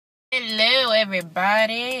Hello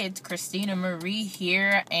everybody, it's Christina Marie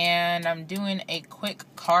here, and I'm doing a quick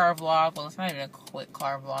car vlog. Well, it's not even a quick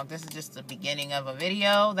car vlog. This is just the beginning of a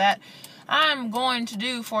video that I'm going to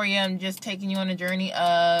do for you. I'm just taking you on a journey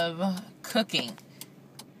of cooking.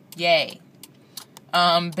 Yay.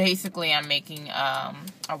 Basically I'm making a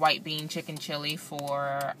white bean chicken chili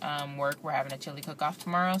for work. We're having a chili cook-off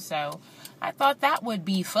tomorrow, so I thought that would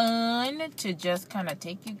be fun to just kind of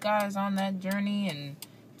take you guys on that journey and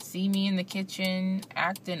see me in the kitchen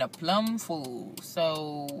acting a plum fool.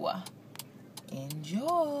 So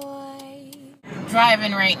enjoy.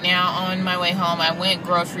 Driving right now on my way home. I went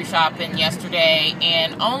grocery shopping yesterday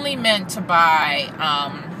and only meant to buy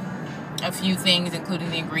a few things, including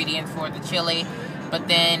the ingredients for the chili. But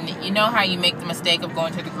then, you know how you make the mistake of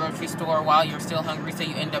going to the grocery store while you're still hungry, so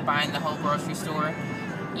you end up buying the whole grocery store?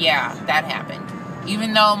 Yeah, that happened.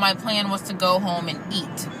 Even though my plan was to go home and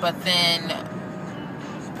eat, but then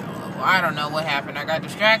I don't know what happened. I got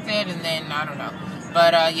distracted and then I don't know.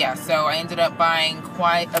 But yeah, so I ended up buying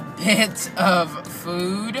quite a bit of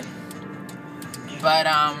food. But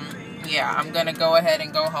yeah, I'm gonna go ahead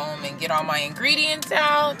and go home and get all my ingredients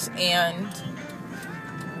out and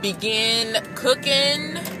begin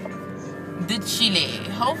cooking the chili.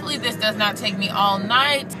 Hopefully this does not take me all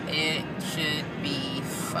night. It should be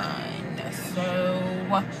fun.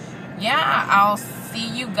 So yeah, I'll see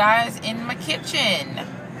you guys in my kitchen.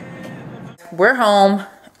 We're home.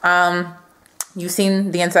 You've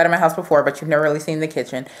seen the inside of my house before, but you've never really seen the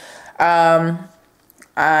kitchen. I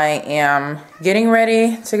am getting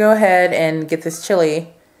ready to go ahead and get this chili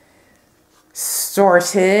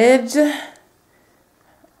sorted.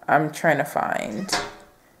 I'm trying to find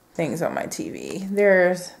things on my TV.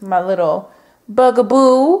 There's my little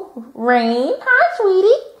bugaboo, Rain. Hi,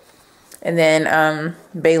 sweetie. And then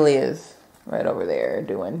Bailey is right over there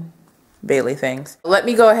doing Bailey things. Let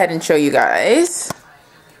me go ahead and show you guys.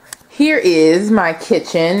 Here is my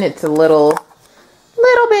kitchen. It's a little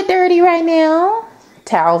bit dirty right now.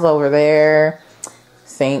 Towels over there.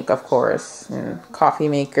 Sink, of course. And coffee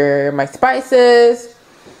maker. My spices.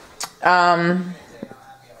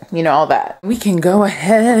 You know, all that. We can go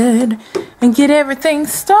ahead and get everything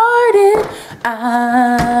started.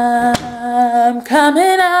 I'm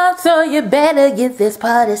coming out, so you better get this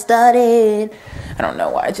party started. I don't know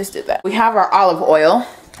why I just did that. We have our olive oil.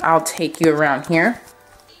 I'll take you around here.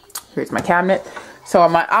 Here's my cabinet. So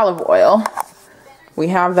my olive oil, we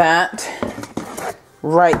have that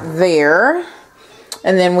right there.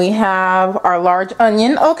 And then we have our large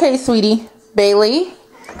onion. Okay, sweetie. Bailey,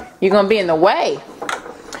 you're gonna be in the way.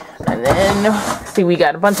 And then, see, we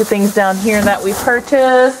got a bunch of things down here that we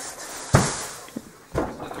purchased.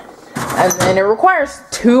 And then it requires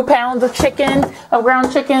 2 pounds of chicken, of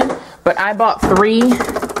ground chicken. But I bought 3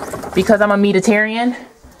 because I'm a meatitarian.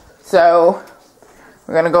 So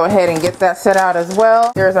we're gonna go ahead and get that set out as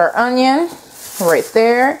well. There's our onion right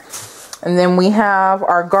there. And then we have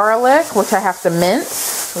our garlic, which I have to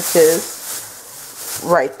mince, which is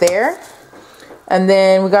right there. And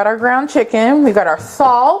then we got our ground chicken. We got our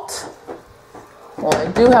salt. Well, I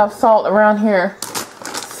do have salt around here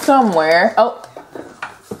somewhere. Oh,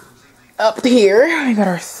 up here. We got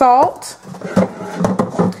our salt.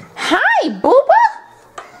 Hi, Booba.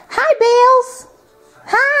 Hi, Bales.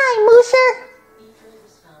 Hi, Moosher.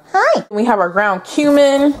 Hi. We have our ground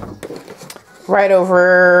cumin right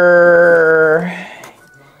over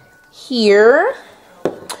here.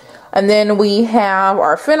 And then we have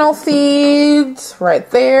our fennel seeds right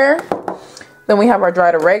there. Then we have our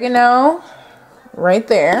dried oregano right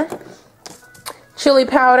there. Chili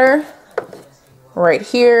powder right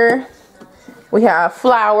here. We have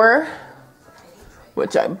flour,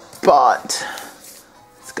 which I bought.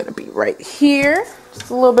 It's gonna be right here. Just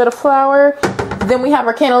a little bit of flour. Then we have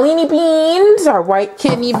our cannellini beans, our white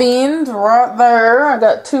kidney beans right there. I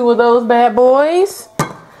got 2 of those bad boys.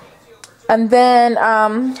 And then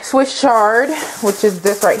Swiss chard, which is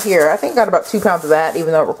this right here. I think I got about 2 pounds of that,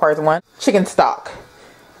 even though it requires 1. Chicken stock.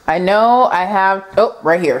 I know I have, oh,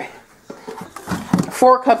 right here.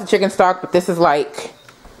 4 cups of chicken stock, but this is like,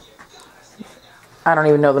 I don't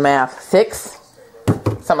even know the math. 6?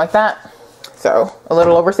 Something like that. So, a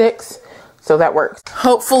little over 6. So that works.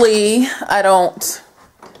 Hopefully, I don't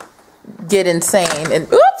get insane and,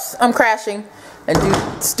 oops, I'm crashing and do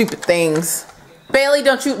stupid things. Bailey,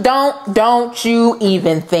 don't you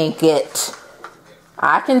even think it.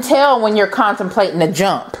 I can tell when you're contemplating a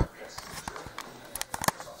jump.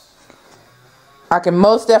 I can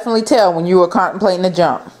most definitely tell when you were contemplating a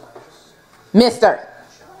jump. Mister,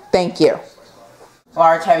 thank you.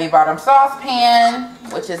 Large heavy bottom saucepan,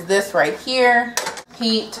 which is this right here.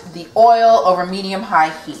 heat the oil over medium-high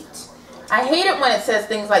heat. I hate it when it says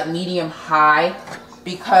things like medium-high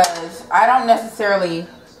because I don't necessarily...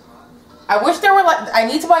 I wish there were like... I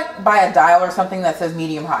need to buy a dial or something that says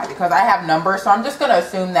medium-high because I have numbers, so I'm just going to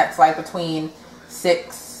assume that's like between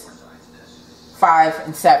 6, 5,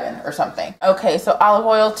 and 7 or something. Okay, so olive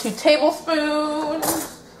oil, 2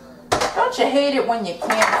 tablespoons. Don't you hate it when you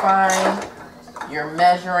can't find your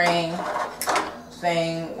measuring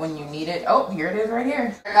thing when you need it? Oh, here it is right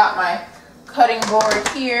here. I got my cutting board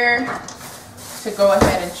here to go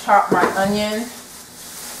ahead and chop my onion.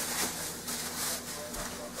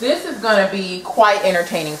 This is going to be quite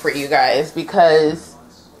entertaining for you guys because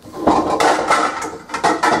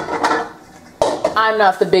I'm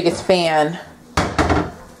not the biggest fan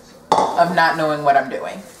of not knowing what I'm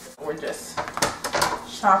doing. We're just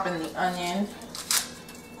chopping the onion.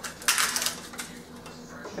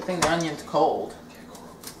 I think the onion's cold.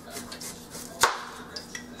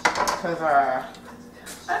 Because I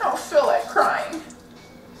don't feel like crying.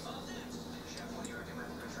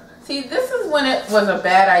 See, this is when it was a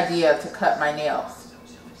bad idea to cut my nails.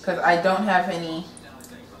 Because I don't have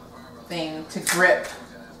anything to grip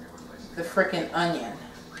the frickin' onion.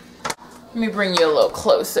 Let me bring you a little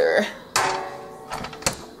closer.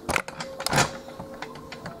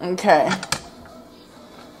 Okay.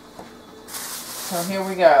 So here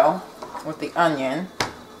we go with the onion.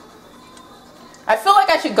 I feel like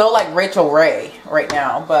I should go like Rachel Ray right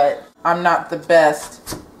now, but I'm not the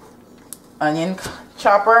best onion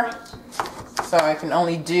chopper. So I can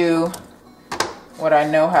only do what I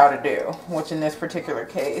know how to do, which in this particular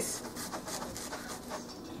case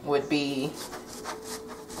would be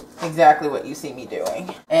exactly what you see me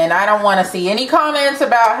doing. And I don't want to see any comments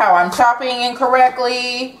about how I'm chopping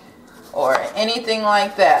incorrectly or anything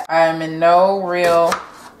like that. I'm in no real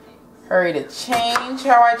hurry to change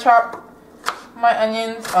how I chop my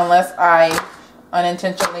onions unless I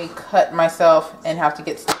unintentionally cut myself and have to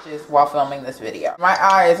get stitches while filming this video. My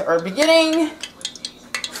eyes are beginning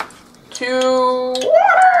to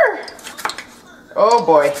water. Oh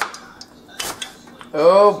boy.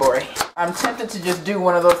 Oh boy. I'm tempted to just do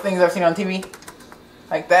one of those things I've seen on TV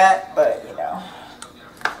like that, but you know,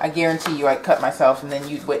 I guarantee you I'd cut myself and then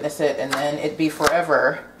you'd witness it and then it'd be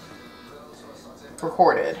forever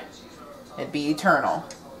recorded. It'd be eternal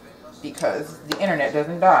because the internet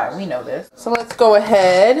doesn't die. We know this. So let's go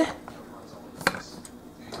ahead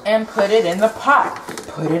and put it in the pot.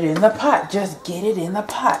 Put it in the pot. Just get it in the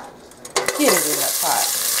pot. Get it in the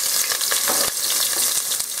pot.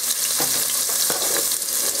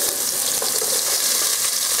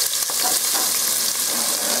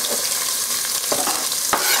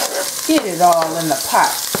 Get it all in the pot.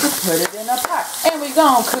 Just put it in a pot. And we're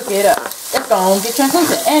going to cook it up. It's going to get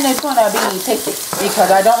translucent. And it's going to be tasty.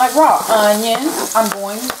 Because I don't like raw onions, I'm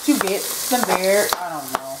going to get some I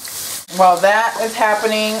don't know. While that is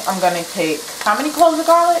happening, I'm going to take, how many cloves of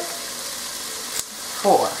garlic?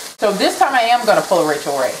 4. So this time I am going to pull a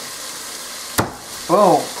Rachel Ray.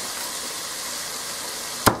 Boom.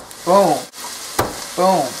 Boom.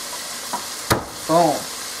 Boom. Boom.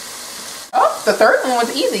 Oh, the third one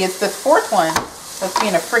was easy. It's this fourth one that's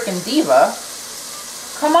being a freaking diva.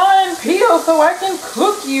 Come on, peel so I can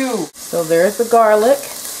cook you. So there's the garlic.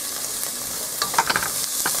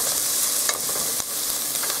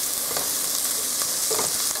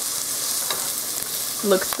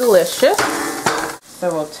 Looks delicious.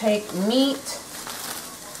 So we'll take meat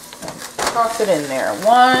and toss it in there.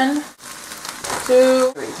 1,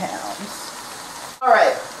 2, 3 pounds. All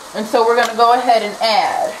right, and so we're gonna go ahead and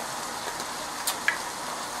add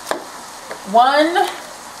 1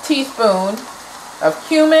 teaspoon of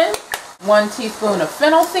cumin, 1 teaspoon of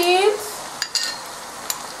fennel seeds,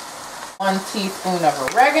 1 teaspoon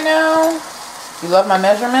of oregano. You love my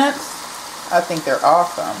measurements? I think they're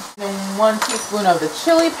awesome. Then 1 teaspoon of the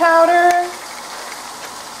chili powder,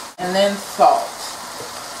 and then salt,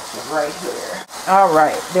 right here. All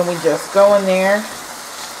right, then we just go in there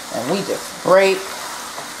and we just break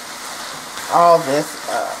all this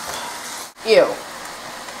up. Ew.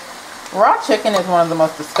 Raw chicken is one of the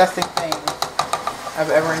most disgusting things I've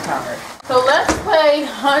ever encountered. So let's play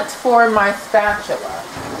hunt for my spatula.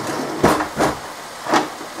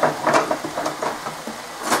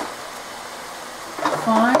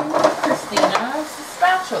 Find Christina's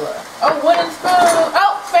spatula. Oh, wooden spoon.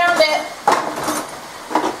 Oh, found it.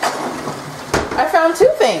 I found 2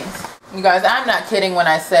 things. You guys, I'm not kidding when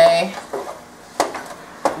I say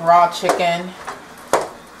raw chicken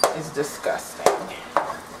is disgusting.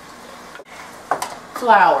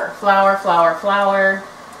 Flour, flour, flour, flour.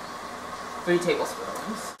 3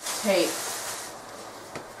 tablespoons. Take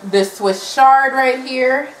this Swiss chard right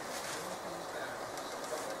here.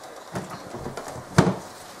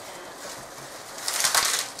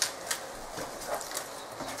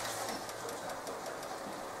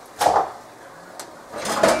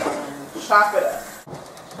 Chop it up.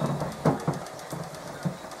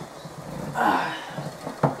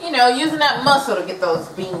 You know, using that muscle to get those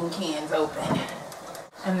bean cans open.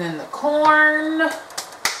 And then the corn.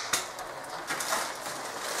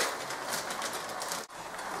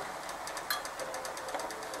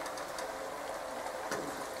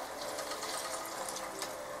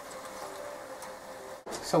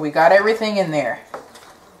 So we got everything in there.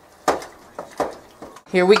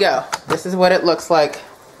 Here we go. This is what it looks like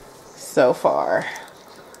so far.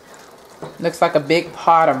 Looks like a big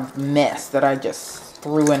pot of mess that I just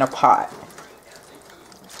threw in a pot.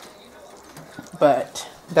 But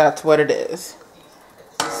that's what it is.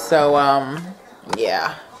 So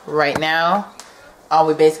yeah, right now all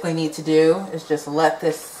we basically need to do is just let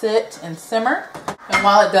this sit and simmer. And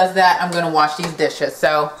while it does that, I'm gonna wash these dishes.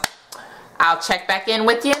 So I'll check back in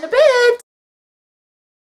with you in a bit.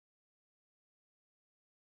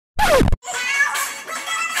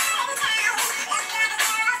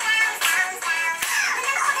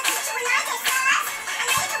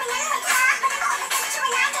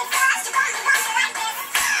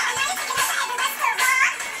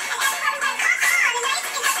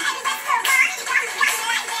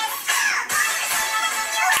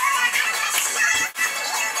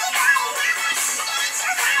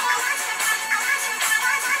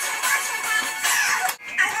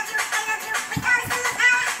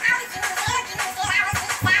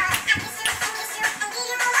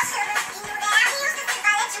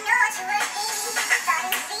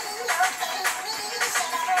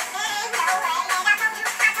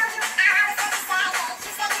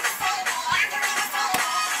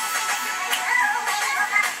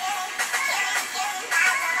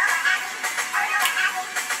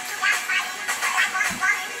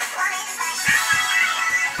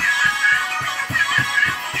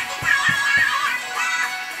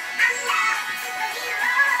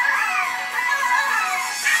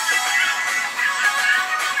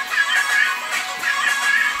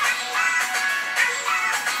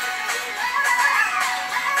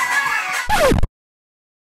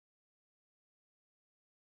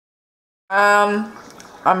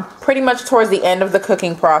 I'm pretty much towards the end of the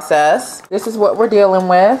cooking process. This is what we're dealing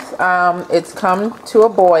with. It's come to a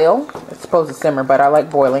boil. It's supposed to simmer, but I like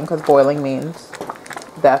boiling because boiling means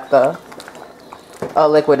that the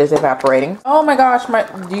liquid is evaporating. Oh my gosh,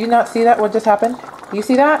 do you not see that? What just happened? Do you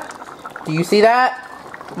see that? Do you see that?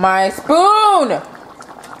 My spoon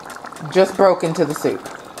just broke into the soup.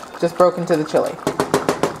 Just broke into the chili.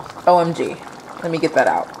 OMG. Let me get that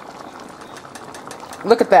out.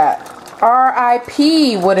 Look at that.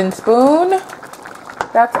 R.I.P. wooden spoon.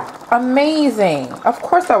 That's amazing. Of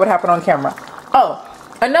course that would happen on camera. Oh,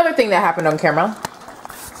 another thing that happened on camera.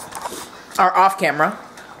 Or off camera.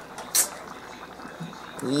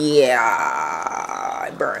 Yeah.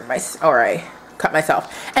 I burned cut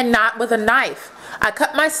myself. And not with a knife. I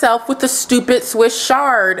cut myself with the stupid Swiss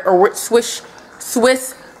chard. Or Swiss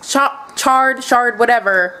chard,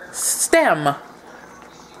 whatever. Stem.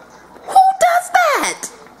 Who does that?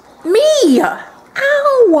 Me!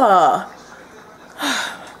 Ow!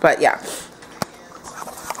 But yeah.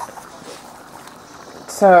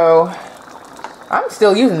 So, I'm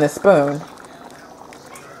still using this spoon.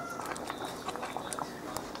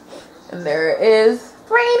 And there is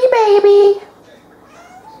Rainy Baby.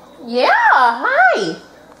 Yeah, hi.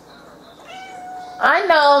 I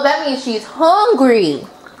know, that means she's hungry.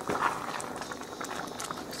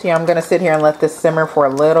 See, I'm gonna sit here and let this simmer for a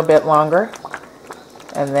little bit longer.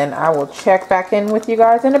 And then I will check back in with you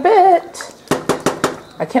guys in a bit.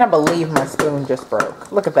 I cannot believe my spoon just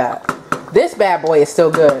broke. Look at that. This bad boy is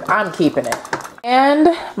still good. I'm keeping it. And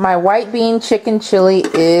my white bean chicken chili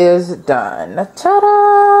is done.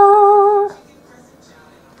 Ta-da!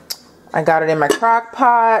 I got it in my crock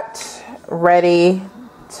pot, ready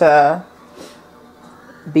to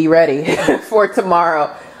be ready for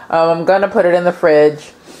tomorrow. I'm gonna put it in the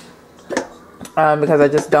fridge because I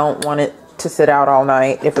just don't want it to sit out all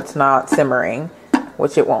night if it's not simmering,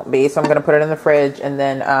 which it won't be. So I'm gonna put it in the fridge and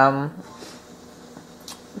then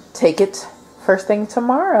take it first thing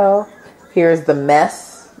tomorrow. Here's the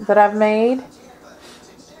mess that I've made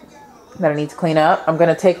that I need to clean up. I'm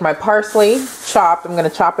gonna take my parsley chopped. I'm gonna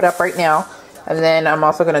chop it up right now, and then I'm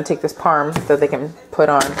also gonna take this parm that they can put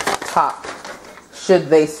on top should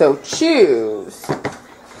they so choose.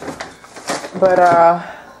 But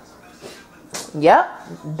yep,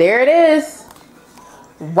 there it is.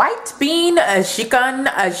 white bean chicken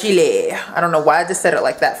chili. I don't know why I just said it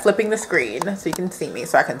like that, flipping the screen so you can see me,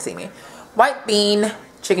 so I can see me. White bean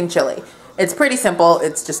chicken chili. It's pretty simple.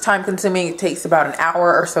 It's just time consuming. It takes about an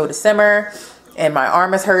hour or so to simmer, and my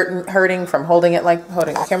arm is hurting from holding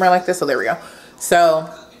the camera like this. So there we go. So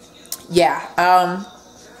yeah,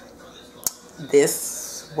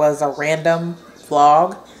 this was a random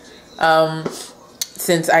vlog.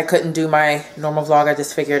 Since I couldn't do my normal vlog, I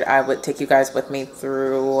just figured I would take you guys with me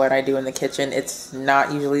through what I do in the kitchen. It's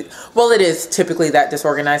not usually, well, it is typically that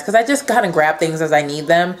disorganized because I just kind of grab things as I need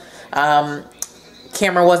them.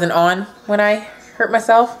 Camera wasn't on when I hurt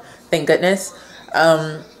myself, thank goodness.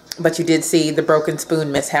 But you did see the broken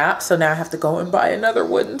spoon mishap, so now I have to go and buy another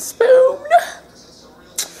wooden spoon.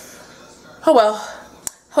 Oh well.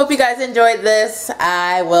 Hope you guys enjoyed this.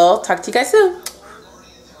 I will talk to you guys soon.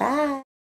 Bye.